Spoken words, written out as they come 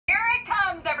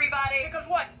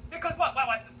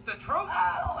truth?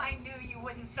 Oh, I knew you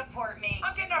wouldn't support me.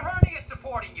 I'm getting a hernia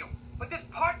supporting you. But this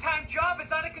part-time job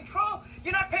is out of control.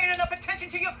 You're not paying enough attention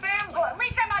to your family. Well, at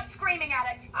least I'm not screaming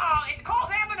at it. Oh, it's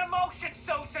called having emotion,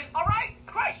 Susan, all right?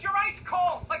 Christ, you're ice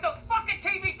cold, like those fucking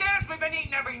TV dinners we've been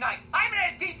eating every night. I haven't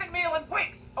had a decent meal in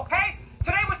weeks, okay?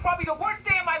 Today was probably the worst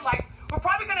day of my life. We're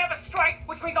probably gonna have a strike,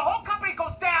 which means the whole company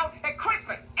goes down at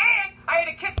Christmas. And I had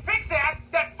to kiss Vic's ass,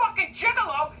 that fucking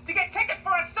gigolo, to get tickets for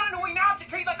our son who we now have to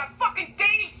treat like a fucking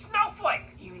dainty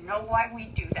snowflake. You know why we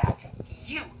do that.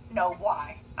 You know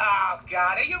why. Oh,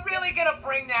 God, are you really gonna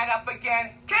bring that up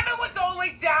again? Kevin was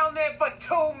only down there for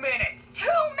 2 minutes. 2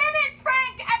 minutes,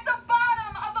 Frank, at the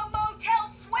bottom of a motel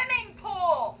swimming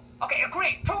pool. Okay,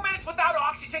 agreed. 2 minutes without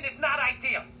oxygen is not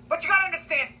ideal. But you gotta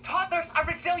understand, toddlers are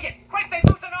resilient. Christ, they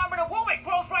lose an arm and a womb, it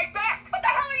grows right back. What the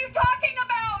hell are you talking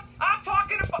about? I'm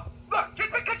talking about... Look,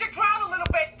 just because you drown a little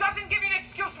bit doesn't give you an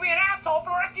excuse to be an asshole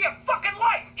for the rest of your fucking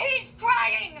life. He's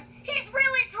trying. He's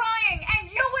really trying. And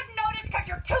you wouldn't notice because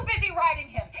you're too busy riding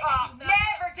him. You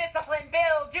never discipline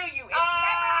Bill, do you? It's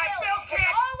never Bill can't...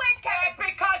 It's always Kevin.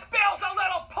 Because Bill's a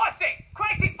little pussy.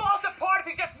 Christ, he falls apart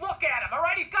if you just look at him, all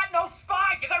right? He's got no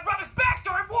spine. You gotta rub his back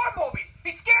during war movies.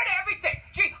 He's scared of everything.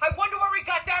 Gee, I wonder where he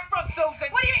got that from,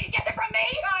 Susan. What do you mean? You get it from me?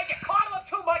 You coddle him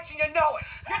too much and you know it.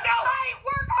 You know it. I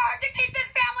work hard to keep this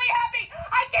family happy.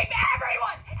 I keep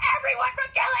everyone from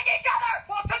killing each other.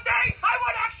 Well, today, I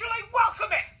would actually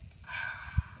welcome it.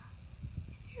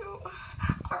 You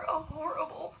are a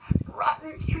horrible,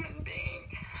 rotten human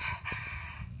being.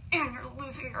 And you're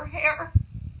losing your hair.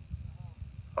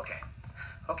 Okay.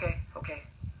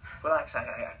 Relax.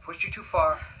 I pushed you too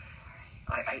far.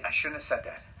 I shouldn't have said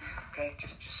that. Okay?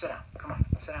 Just sit down. Come on,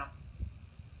 sit down.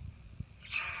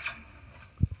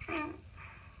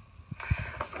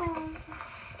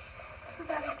 Do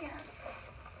that again.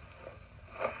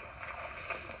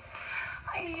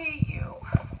 I hate you.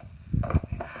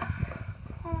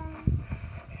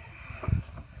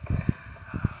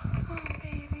 Oh,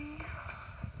 baby.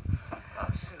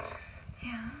 Oh, Susan.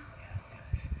 Yeah? Let's do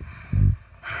this.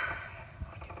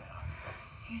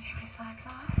 You take my slacks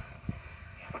off?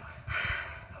 Yeah, fine.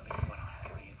 I'll leave one on.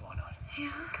 I'll leave one on.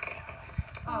 Yeah?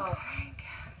 Oh. Frank.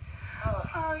 Oh.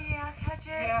 Oh, yeah, touch it.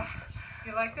 Yeah.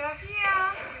 You like that?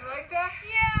 Yeah. You like that?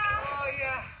 Yeah. Oh,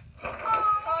 yeah.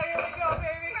 Oh, here we go,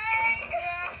 baby. Frank.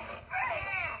 Yeah.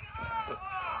 Frank.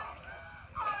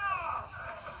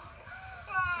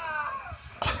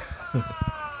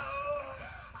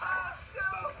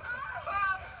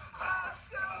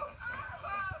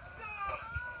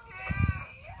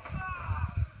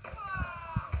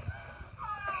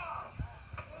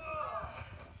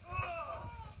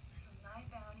 My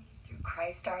bounty through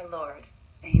Christ our Lord.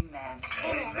 Amen.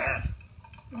 Amen.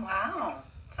 Wow.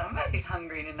 Somebody's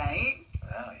hungry tonight.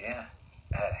 Oh, yeah.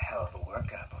 I had a hell of a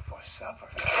workout before supper.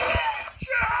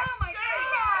 Come